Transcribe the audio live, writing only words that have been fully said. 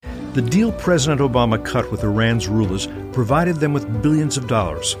The deal President Obama cut with Iran's rulers provided them with billions of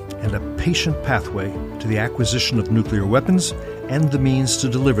dollars and a patient pathway to the acquisition of nuclear weapons and the means to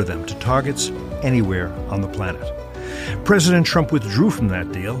deliver them to targets anywhere on the planet. President Trump withdrew from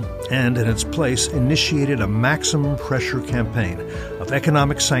that deal and, in its place, initiated a maximum pressure campaign of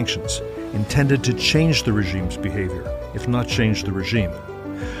economic sanctions intended to change the regime's behavior, if not change the regime.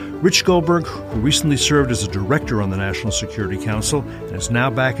 Rich Goldberg, who recently served as a director on the National Security Council and is now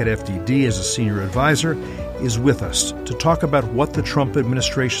back at FDD as a senior advisor, is with us to talk about what the Trump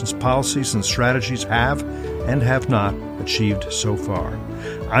administration's policies and strategies have and have not achieved so far.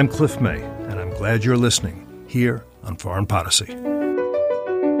 I'm Cliff May, and I'm glad you're listening here on Foreign Policy.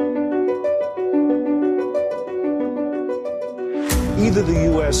 Either the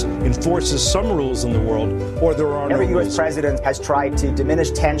U.S. enforces some rules in the world, or there are no rules. Every U.S. president has tried to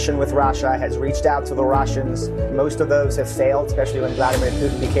diminish tension with Russia, has reached out to the Russians. Most of those have failed, especially when Vladimir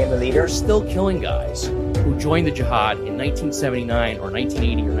Putin became the leader. They're still killing guys who joined the jihad in 1979 or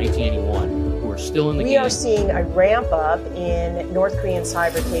 1980 or 1981. Are still in the game. We are seeing a ramp up in North Korean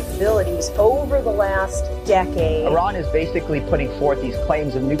cyber capabilities over the last decade. Iran is basically putting forth these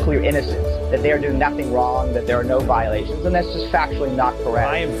claims of nuclear innocence, that they are doing nothing wrong, that there are no violations, and that's just factually not correct.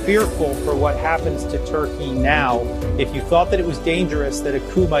 I am fearful for what happens to Turkey now. If you thought that it was dangerous that a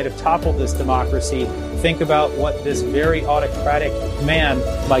coup might have toppled this democracy, think about what this very autocratic man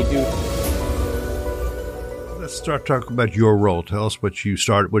might do. Let's start talking about your role. Tell us what you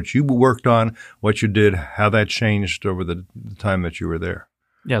started, what you worked on, what you did, how that changed over the time that you were there.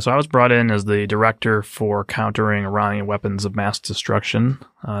 Yeah, so I was brought in as the director for countering Iranian weapons of mass destruction.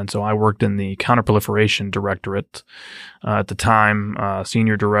 And so I worked in the Counterproliferation Directorate. At the time,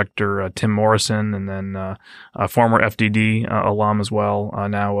 Senior Director Tim Morrison, and then a former FDD alum as well,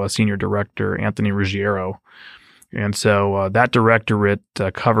 now Senior Director Anthony Ruggiero. And so that directorate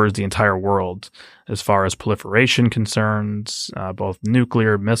covers the entire world as far as proliferation concerns, both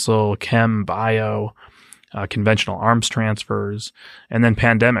nuclear, missile, chem, bio, conventional arms transfers, and then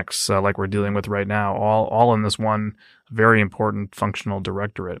pandemics like we're dealing with right now, all in this one very important functional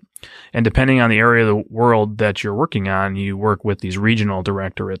directorate. And depending on the area of the world that you're working on, you work with these regional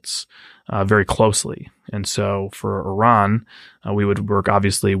directorates very closely. And so for Iran, we would work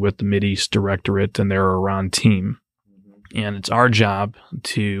obviously with the Mideast Directorate and their Iran team. And it's our job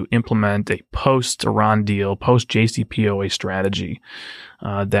to implement a post-Iran deal, post-JCPOA strategy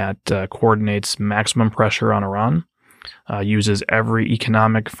that coordinates maximum pressure on Iran, uses every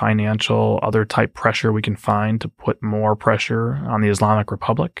economic, financial, other type pressure we can find to put more pressure on the Islamic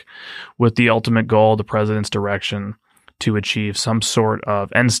Republic, with the ultimate goal, the president's direction, to achieve some sort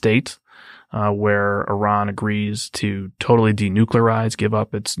of end state where Iran agrees to totally denuclearize, give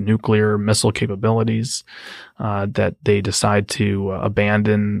up its nuclear missile capabilities, that they decide to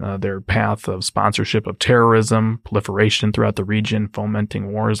abandon their path of sponsorship of terrorism, proliferation throughout the region,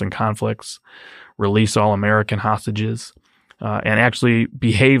 fomenting wars and conflicts, release all American hostages, and actually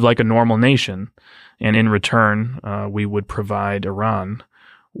behave like a normal nation. And in return, we would provide Iran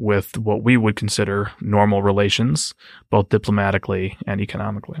with what we would consider normal relations, both diplomatically and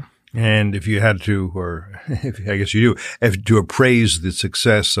economically. And if you had to, or I guess you do, if to appraise the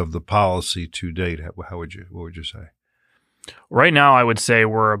success of the policy to date, what would you say? Right now, I would say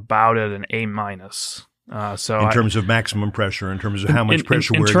we're about at an A-. So in terms of maximum pressure, in terms of how much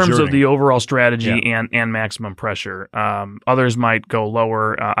pressure we're exerting. In terms exerting. of the overall strategy and maximum pressure. Others might go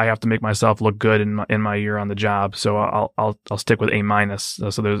lower. I have to make myself look good in my year on the job, so I'll stick with A-.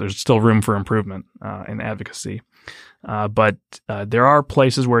 So there's still room for improvement in advocacy. But there are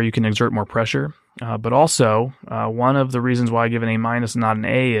places where you can exert more pressure. But also, one of the reasons why I give an A- and not an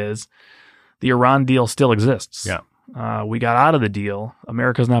A is the Iran deal still exists. Yeah. We got out of the deal.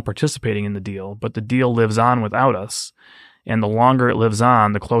 America's not participating in the deal, but the deal lives on without us. And the longer it lives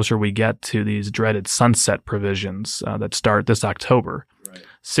on, the closer we get to these dreaded sunset provisions that start this October. Right.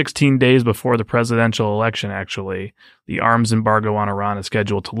 16 days before the presidential election, actually, the arms embargo on Iran is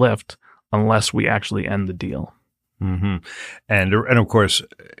scheduled to lift unless we actually end the deal. Mm-hmm. And of course,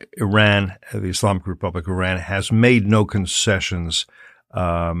 Iran, the Islamic Republic of Iran, has made no concessions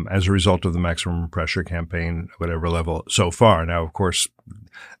as a result of the maximum pressure campaign, whatever level so far. Now, of course,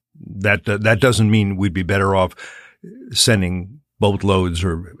 that doesn't mean we'd be better off sending boatloads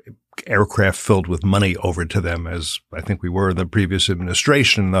or aircraft filled with money over to them, as I think we were in the previous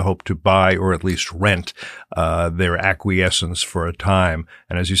administration, in the hope to buy or at least rent their acquiescence for a time.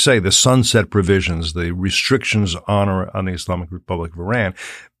 And as you say, the sunset provisions, the restrictions on the Islamic Republic of Iran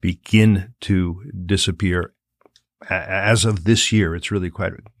begin to disappear as of this year. It's really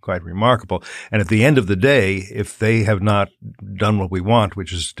quite remarkable. And at the end of the day, if they have not done what we want,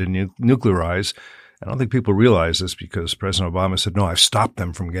 which is to nuclearize, I don't think people realize this because President Obama said, no, I've stopped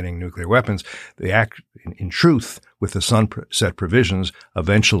them from getting nuclear weapons. They act in truth with the sunset provisions.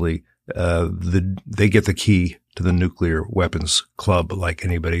 Eventually, they get the key to the nuclear weapons club like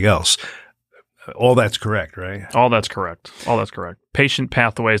anybody else. All that's correct, right? All that's correct. Patient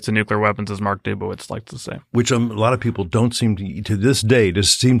pathways to nuclear weapons, as Mark Dubowitz likes to say. Which a lot of people don't seem to this day,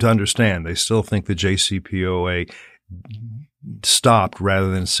 seem to understand. They still think the JCPOA stopped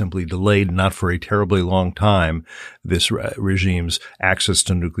rather than simply delayed, not for a terribly long time, this regime's access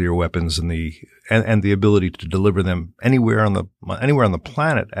to nuclear weapons and the ability to deliver them anywhere on the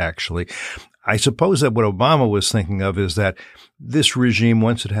planet, actually. I suppose that what Obama was thinking of is that this regime,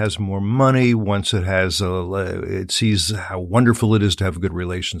 once it has more money, once it sees how wonderful it is to have good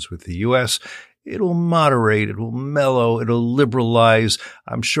relations with the U.S., it'll moderate, it'll mellow, it'll liberalize.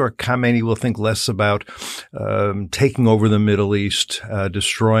 I'm sure Khamenei will think less about taking over the Middle East,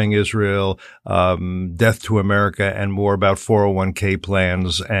 destroying Israel, death to America, and more about 401k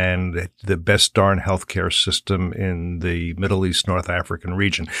plans and the best darn healthcare system in the Middle East, North African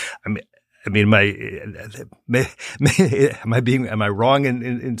region. Am I wrong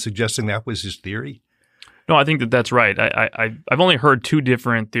in suggesting that was his theory? No, I think that's right. I've only heard two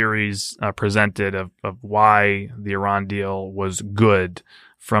different theories presented of why the Iran deal was good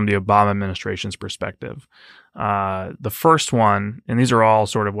from the Obama administration's perspective. The first one, and these are all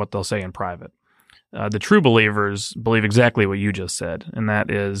sort of what they'll say in private. The true believers believe exactly what you just said, and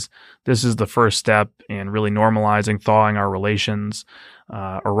that is this is the first step in really normalizing, thawing our relations.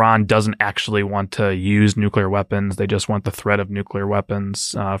 Iran doesn't actually want to use nuclear weapons. They just want the threat of nuclear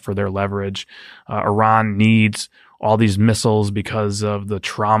weapons for their leverage. Iran needs all these missiles because of the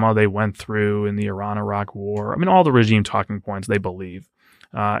trauma they went through in the Iran-Iraq war. I mean, all the regime talking points they believe.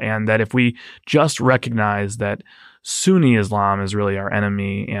 And that if we just recognize that Sunni Islam is really our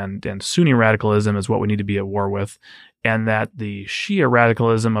enemy and Sunni radicalism is what we need to be at war with, and that the Shia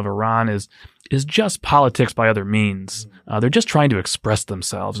radicalism of Iran is just politics by other means. They're just trying to express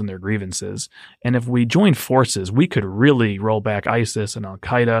themselves and their grievances. And if we join forces, we could really roll back ISIS and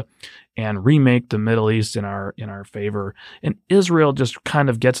Al-Qaeda and remake the Middle East in our favor. And Israel just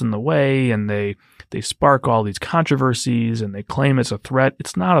kind of gets in the way, and they spark all these controversies, and they claim it's a threat.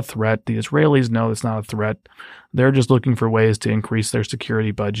 It's not a threat. The Israelis know it's not a threat. They're just looking for ways to increase their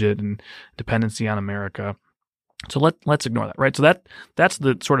security budget and dependency on America. So let's ignore that, right? So that's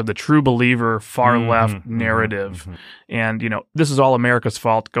the sort of the true believer far left narrative. And, this is all America's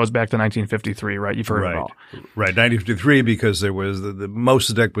fault. Goes back to 1953, right? You've heard it all. Right. 1953, because there was the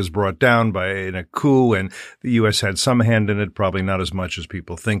Mossadegh was brought down in a coup, and the U.S. had some hand in it, probably not as much as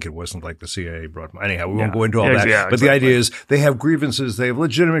people think. It wasn't like the CIA brought. Anyhow, we won't go into all that. Yeah, but the idea is they have grievances. They have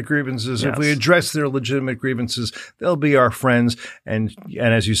legitimate grievances. Yes. If we address their legitimate grievances, they'll be our friends. And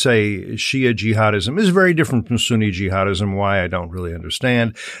as you say, Shia jihadism is very different from Sunni jihadism. Why, I don't really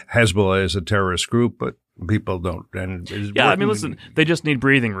understand. Hezbollah is a terrorist group, but people don't. And listen, they just need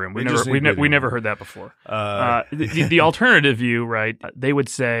breathing room. We never heard that before. The alternative view, right? They would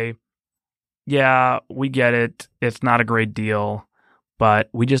say, yeah, we get it. It's not a great deal, but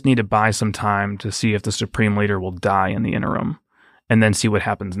we just need to buy some time to see if the supreme leader will die in the interim, and then see what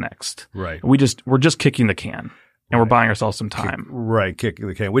happens next. Right. We're just kicking the can. And we're buying ourselves some time. Kicking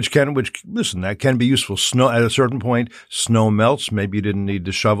the can, that can be useful. Snow, at a certain point, snow melts. Maybe you didn't need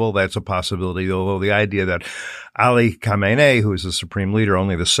to shovel. That's a possibility. Although the idea that Ali Khamenei, who is the supreme leader,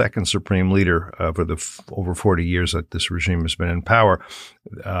 only the second supreme leader for the over 40 years that this regime has been in power,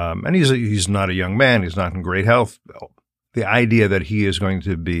 and he's not a young man. He's not in great health. The idea that he is going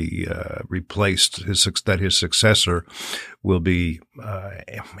to be replaced, that his successor will be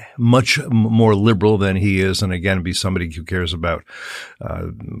much more liberal than he is, and again, be somebody who cares about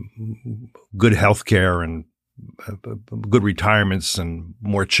good health care and good retirements and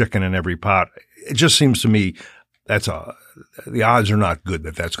more chicken in every pot. It just seems to me the odds are not good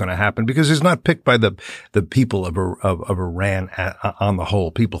that that's going to happen, because he's not picked by the people of Iran on the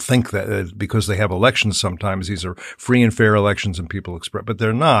whole. People think that because they have elections sometimes, these are free and fair elections and people express, but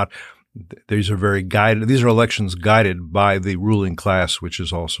they're not. These are very guided. These are elections guided by the ruling class, which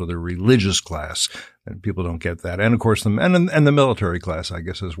is also the religious class, and people don't get that. And of course, the military class, I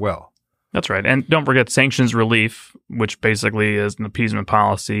guess, as well. That's right. And don't forget sanctions relief, which basically is an appeasement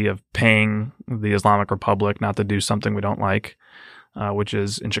policy of paying the Islamic Republic not to do something we don't like, which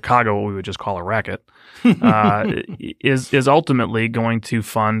is in Chicago what we would just call a racket, is ultimately going to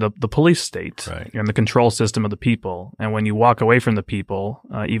fund the police state and the control system of the people. And when you walk away from the people,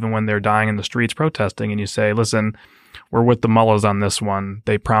 even when they're dying in the streets protesting, and you say, listen, we're with the mullahs on this one.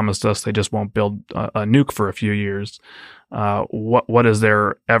 They promised us they just won't build a nuke for a few years. What is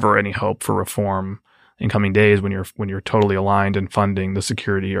there ever any hope for reform in coming days when you're totally aligned in funding the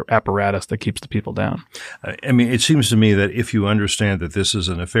security or apparatus that keeps the people down? I mean, it seems to me that if you understand that this is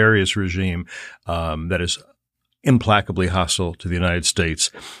a nefarious regime that is implacably hostile to the United States,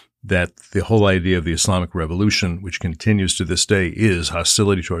 that the whole idea of the Islamic Revolution, which continues to this day, is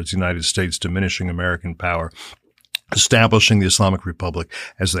hostility towards the United States, diminishing American power, establishing the Islamic Republic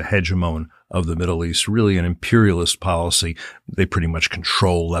as the hegemon of the Middle East, really an imperialist policy. They pretty much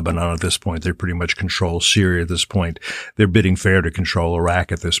control Lebanon at this point. They pretty much control Syria at this point. They're bidding fair to control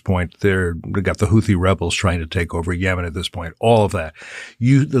Iraq at this point. They've got the Houthi rebels trying to take over Yemen at this point. All of that.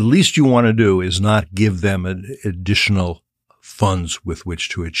 The least you want to do is not give them additional funds with which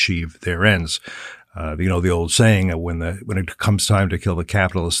to achieve their ends. The old saying, when it comes time to kill the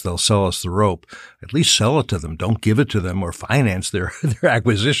capitalists, they'll sell us the rope. At least sell it to them. Don't give it to them or finance their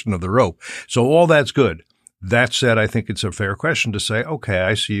acquisition of the rope. So all that's good. That said, I think it's a fair question to say, okay,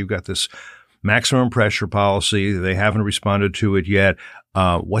 I see you've got this maximum pressure policy. They haven't responded to it yet.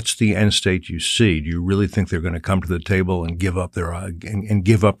 What's the end state you see? Do you really think they're going to come to the table and give up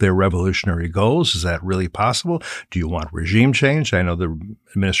their revolutionary goals? Is that really possible? Do you want regime change? I know the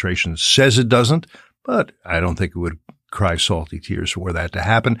administration says it doesn't, but I don't think it would cry salty tears for that to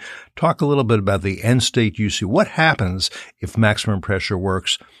happen. Talk a little bit about the end state you see. What happens if maximum pressure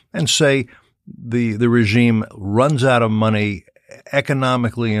works and say the regime runs out of money,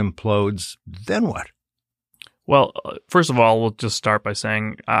 economically implodes, then what? Well, first of all, we'll just start by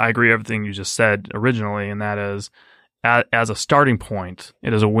saying I agree with everything you just said originally, and that is, as a starting point,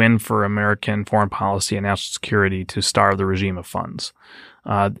 it is a win for American foreign policy and national security to starve the regime of funds.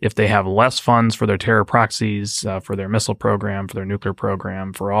 If they have less funds for their terror proxies, for their missile program, for their nuclear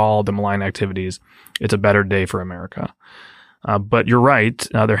program, for all the malign activities, it's a better day for America. But you're right,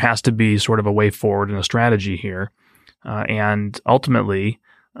 there has to be sort of a way forward and a strategy here. And ultimately,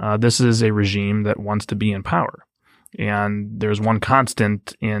 this is a regime that wants to be in power. And there's one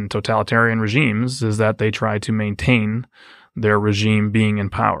constant in totalitarian regimes is that they try to maintain their regime being in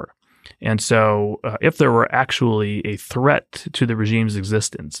power. And so if there were actually a threat to the regime's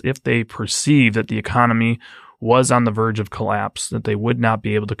existence, if they perceived that the economy was on the verge of collapse, that they would not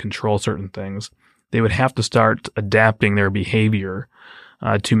be able to control certain things, they would have to start adapting their behavior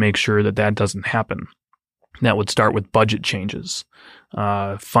to make sure that that doesn't happen. That would start with budget changes,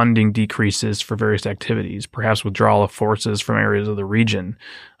 funding decreases for various activities, perhaps withdrawal of forces from areas of the region,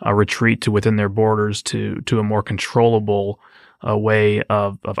 a retreat to within their borders to a more controllable way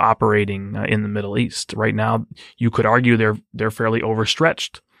of operating in the Middle East. Right now, you could argue they're fairly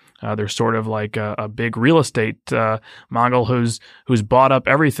overstretched. They're sort of like a big real estate Mongol who's bought up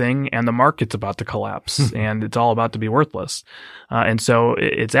everything, and the market's about to collapse, and it's all about to be worthless. And so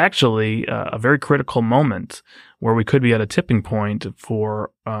it's actually a very critical moment where we could be at a tipping point for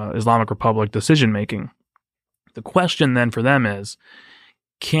Islamic Republic decision making. The question then for them is,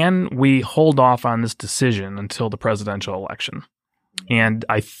 can we hold off on this decision until the presidential election? And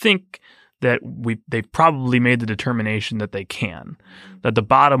I think that they've probably made the determination that they can, that the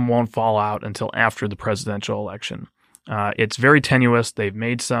bottom won't fall out until after the presidential election. It's very tenuous. They've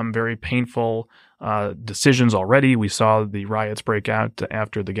made some very painful decisions already. We saw the riots break out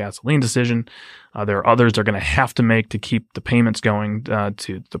after the gasoline decision. There are others they're going to have to make to keep the payments going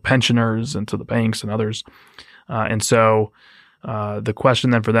to the pensioners and to the banks and others. And so the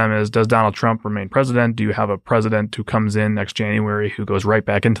question then for them is, does Donald Trump remain president? Do you have a president who comes in next January who goes right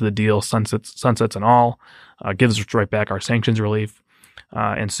back into the deal, sunsets and all, gives us right back our sanctions relief?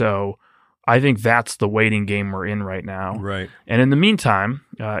 And so I think that's the waiting game we're in right now. Right. And in the meantime,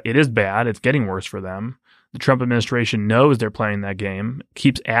 it is bad. It's getting worse for them. The Trump administration knows they're playing that game,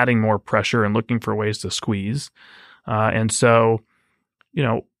 keeps adding more pressure and looking for ways to squeeze. And so,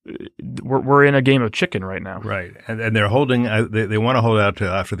 we're in a game of chicken right now. Right. And they're holding, they want to hold out till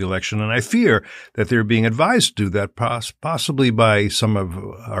after the election. And I fear that they're being advised to do that possibly by some of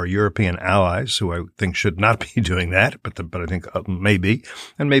our European allies who I think should not be doing that, but I think maybe,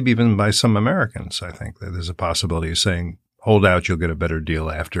 and maybe even by some Americans. I think that there's a possibility of saying, hold out, you'll get a better deal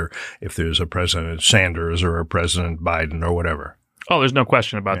after if there's a President Sanders or a President Biden or whatever. Oh, there's no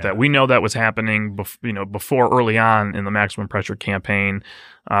question about that. We know that was happening, before early on in the maximum pressure campaign.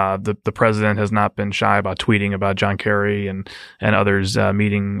 The president has not been shy about tweeting about John Kerry and others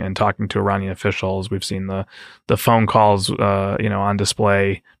meeting and talking to Iranian officials. We've seen the phone calls, on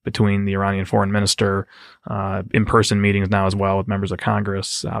display between the Iranian foreign minister, in-person meetings now as well with members of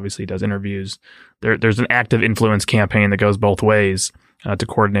Congress. Obviously, he does interviews. There's an active influence campaign that goes both ways. to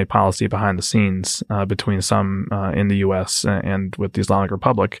coordinate policy behind the scenes between some in the U.S. and with the Islamic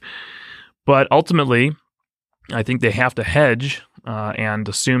Republic. But ultimately, I think they have to hedge and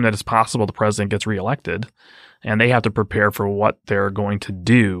assume that it's possible the president gets reelected, and they have to prepare for what they're going to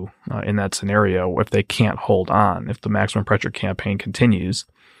do in that scenario if they can't hold on, if the maximum pressure campaign continues.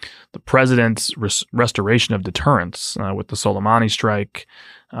 The president's restoration of deterrence with the Soleimani strike,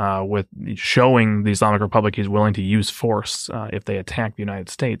 with showing the Islamic Republic he's willing to use force if they attack the United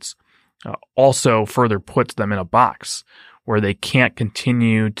States, also further puts them in a box where they can't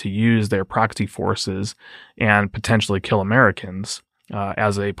continue to use their proxy forces and potentially kill Americans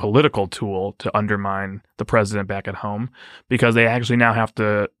as a political tool to undermine the president back at home, because they actually now have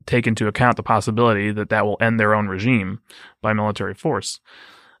to take into account the possibility that that will end their own regime by military force.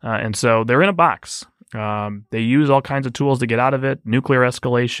 And so they're in a box. They use all kinds of tools to get out of it: nuclear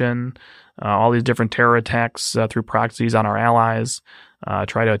escalation, all these different terror attacks through proxies on our allies,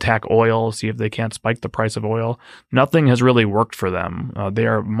 try to attack oil, see if they can't spike the price of oil. Nothing has really worked for them. They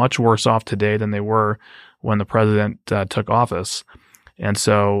are much worse off today than they were when the president took office. And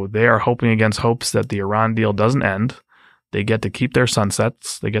so they are hoping against hopes that the Iran deal doesn't end. They get to keep their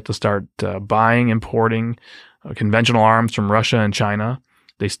sunsets. They get to start buying, importing conventional arms from Russia and China.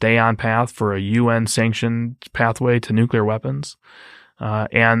 They stay on path for a UN-sanctioned pathway to nuclear weapons,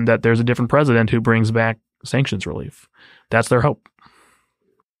 and that there's a different president who brings back sanctions relief. That's their hope.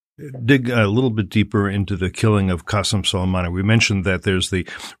 Dig a little bit deeper into the killing of Qasem Soleimani. We mentioned that there's the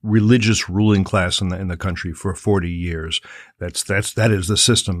religious ruling class in the country for 40 years. That is the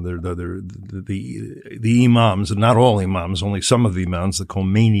system. The imams, and not all imams, only some of the imams, the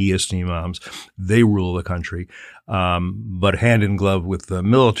Khomeiniist imams, they rule the country. But hand in glove with the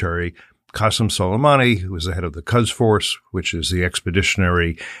military, Qasem Soleimani, who was the head of the Quds Force, which is the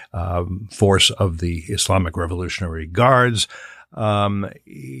expeditionary force of the Islamic Revolutionary Guards.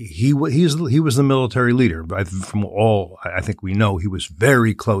 He was the military leader. From all I think we know, he was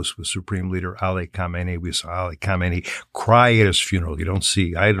very close with Supreme Leader Ali Khamenei. We saw Ali Khamenei cry at his funeral. You don't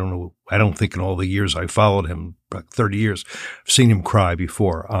see, I don't think in all the years I followed him, about 30 years, I've seen him cry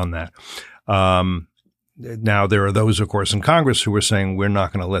before on that. Now, there are those, of course, in Congress who are saying we're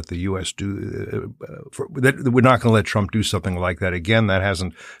not going to let the U.S. we're not going to let Trump do something like that again. That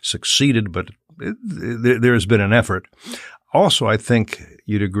hasn't succeeded, but there's been an effort. Also, I think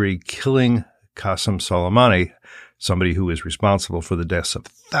you'd agree, killing Qasem Soleimani, somebody who is responsible for the deaths of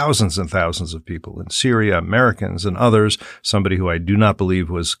thousands and thousands of people in Syria, Americans and others, somebody who I do not believe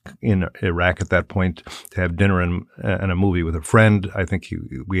was in Iraq at that point to have dinner and a movie with a friend. I think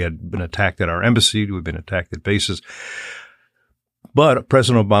we had been attacked at our embassy. We've been attacked at bases. But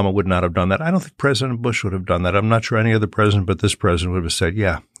President Obama would not have done that. I don't think President Bush would have done that. I'm not sure any other president, but this president would have said,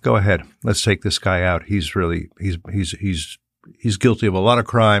 yeah, go ahead. Let's take this guy out. He's guilty of a lot of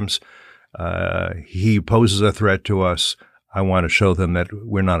crimes. He poses a threat to us. I want to show them that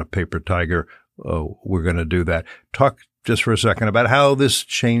we're not a paper tiger. We're going to do that. Talk just for a second about how this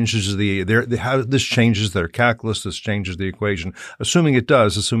changes their calculus. This changes the equation. Assuming it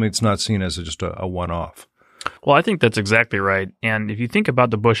does, assuming it's not seen as just a one-off. Well, I think that's exactly right. And if you think about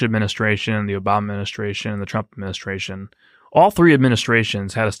the Bush administration, the Obama administration, and the Trump administration, all three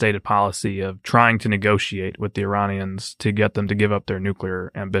administrations had a stated policy of trying to negotiate with the Iranians to get them to give up their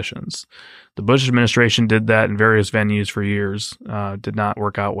nuclear ambitions. The Bush administration did that in various venues for years, did not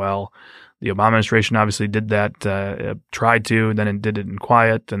work out well. The Obama administration obviously did that, tried to, then it did it in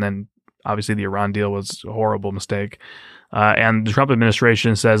quiet, and then obviously the Iran deal was a horrible mistake. And the Trump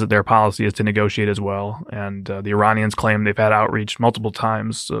administration says that their policy is to negotiate as well. And the Iranians claim they've had outreach multiple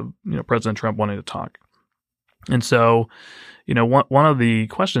times of President Trump wanting to talk. And so, one of the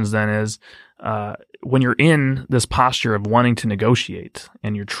questions then is, when you're in this posture of wanting to negotiate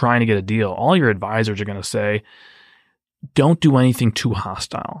and you're trying to get a deal, all your advisors are going to say, don't do anything too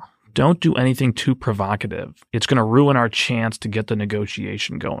hostile. Don't do anything too provocative. It's going to ruin our chance to get the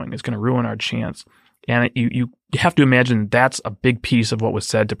negotiation going. It's going to ruin our chance. And you have to imagine that's a big piece of what was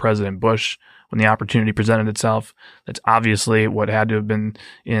said to President Bush when the opportunity presented itself. That's obviously what had to have been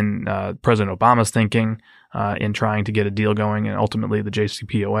in President Obama's thinking in trying to get a deal going, and ultimately the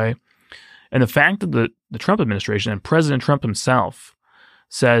JCPOA. And the fact that the Trump administration and President Trump himself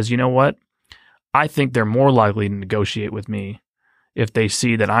says, you know what, I think they're more likely to negotiate with me if they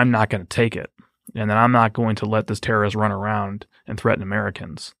see that I'm not going to take it and that I'm not going to let this terrorist run around and threaten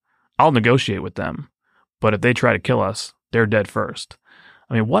Americans. I'll negotiate with them, but if they try to kill us, they're dead first.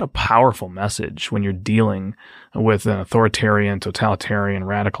 I mean, what a powerful message when you're dealing with an authoritarian, totalitarian,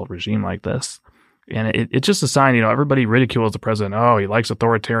 radical regime like this. And it's just a sign, everybody ridicules the president. Oh, he likes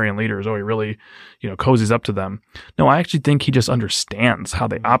authoritarian leaders. Oh, he really, cozies up to them. No, I actually think he just understands how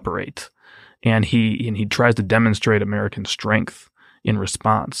they operate. And he tries to demonstrate American strength in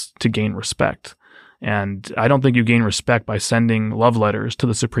response to gain respect. And I don't think you gain respect by sending love letters to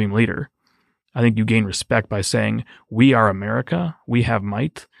the supreme leader. I think you gain respect by saying, we are America, we have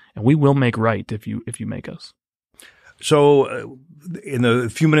might, and we will make right if you make us. So in the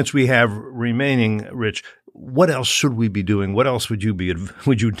few minutes we have remaining, Rich, what else should we be doing? What else would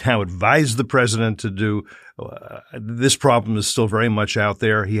you now advise the president to do? This problem is still very much out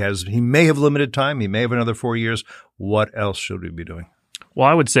there. He may have limited time. He may have another 4 years. What else should we be doing? Well,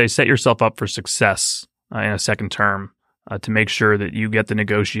 I would say set yourself up for success in a second term to make sure that you get the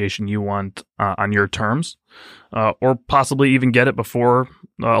negotiation you want on your terms, or possibly even get it before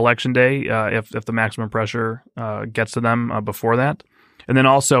Election Day if the maximum pressure gets to them before that. And then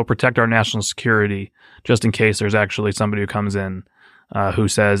also protect our national security just in case there's actually somebody who comes in who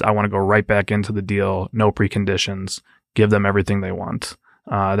says, I want to go right back into the deal, no preconditions, give them everything they want.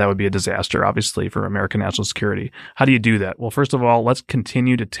 That would be a disaster, obviously, for American national security. How do you do that? Well, first of all, let's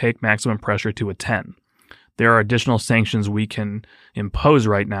continue to take maximum pressure to a 10. There are additional sanctions we can impose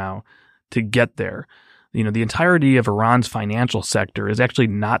right now to get there. The entirety of Iran's financial sector is actually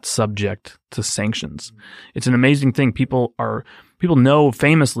not subject to sanctions. It's an amazing thing. People know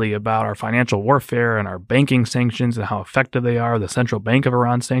famously about our financial warfare and our banking sanctions and how effective they are, the Central Bank of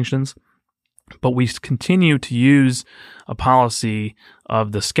Iran sanctions. But we continue to use a policy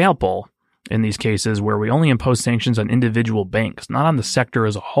of the scalpel in these cases where we only impose sanctions on individual banks, not on the sector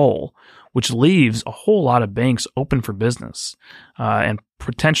as a whole, which leaves a whole lot of banks open for business and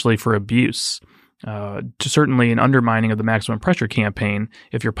potentially for abuse. Certainly an undermining of the maximum pressure campaign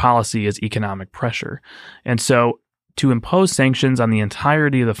if your policy is economic pressure. And so to impose sanctions on the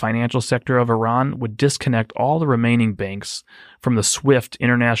entirety of the financial sector of Iran would disconnect all the remaining banks from the SWIFT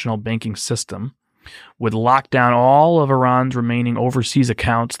international banking system, would lock down all of Iran's remaining overseas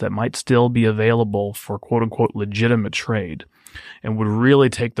accounts that might still be available for quote-unquote legitimate trade, and would really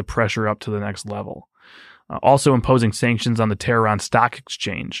take the pressure up to the next level. Also imposing sanctions on the Tehran Stock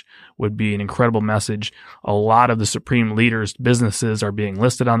Exchange would be an incredible message. A lot of the supreme leaders' businesses are being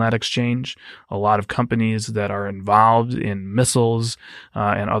listed on that exchange. A lot of companies that are involved in missiles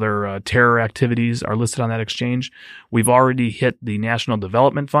and other terror activities are listed on that exchange. We've already hit the National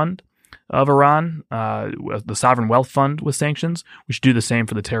Development Fund of Iran, the Sovereign Wealth Fund with sanctions. We should do the same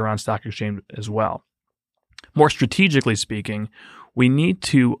for the Tehran Stock Exchange as well. More strategically speaking, we need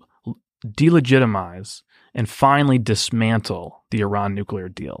to delegitimize and finally dismantle the Iran nuclear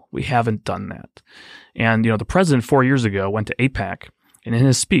deal. We haven't done that. And, the president 4 years ago went to AIPAC, and in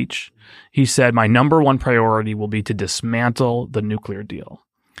his speech, he said, my number one priority will be to dismantle the nuclear deal.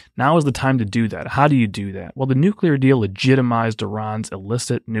 Now is the time to do that. How do you do that? Well, the nuclear deal legitimized Iran's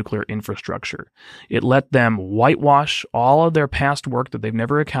illicit nuclear infrastructure. It let them whitewash all of their past work that they've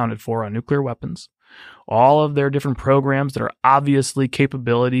never accounted for on nuclear weapons, all of their different programs that are obviously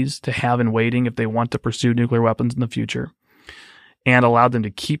capabilities to have in waiting if they want to pursue nuclear weapons in the future, and allowed them to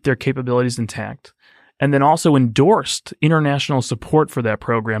keep their capabilities intact, and then also endorsed international support for that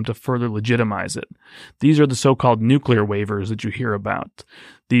program to further legitimize it. These are the so-called nuclear waivers that you hear about.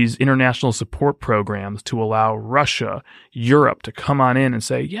 These international support programs to allow Russia, Europe to come on in and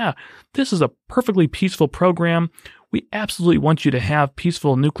say, yeah, this is a perfectly peaceful program. We absolutely want you to have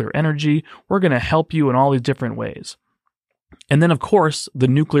peaceful nuclear energy. We're going to help you in all these different ways. And then, of course, the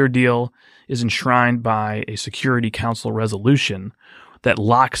nuclear deal is enshrined by a Security Council resolution that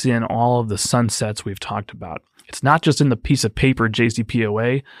locks in all of the sunsets we've talked about. It's not just in the piece of paper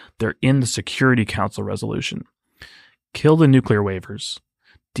JCPOA, they're in the Security Council resolution. Kill the nuclear waivers.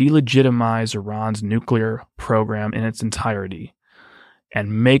 Delegitimize Iran's nuclear program in its entirety,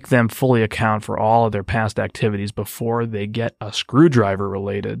 and make them fully account for all of their past activities before they get a screwdriver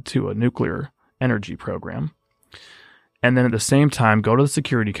related to a nuclear energy program. And then at the same time, go to the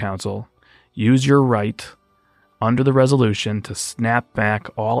Security Council, use your right under the resolution to snap back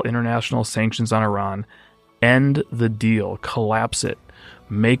all international sanctions on Iran, end the deal, collapse it,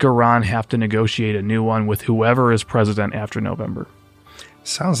 make Iran have to negotiate a new one with whoever is president after November.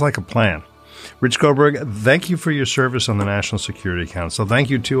 Sounds like a plan. Rich Goldberg, thank you for your service on the National Security Council.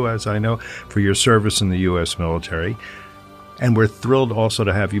 Thank you, too, as I know, for your service in the U.S. military. And we're thrilled also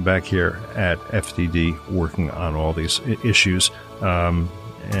to have you back here at FDD working on all these issues.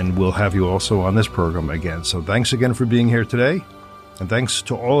 And we'll have you also on this program again. So thanks again for being here today. And thanks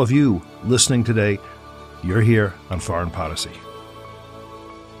to all of you listening today. You're here on Foreign Policy.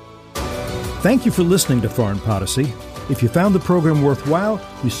 Thank you for listening to Foreign Policy. If you found the program worthwhile,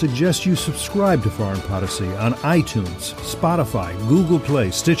 we suggest you subscribe to Foreign Policy on iTunes, Spotify, Google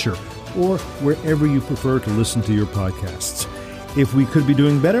Play, Stitcher, or wherever you prefer to listen to your podcasts. If we could be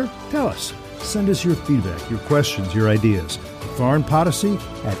doing better, tell us. Send us your feedback, your questions, your ideas.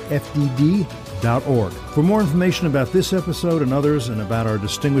 foreignpolicy@fdd.org. For more information about this episode and others and about our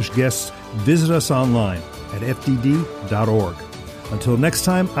distinguished guests, visit us online at fdd.org. Until next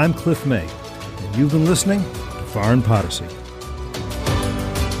time, I'm Cliff May, and you've been listening to Foreign Policy.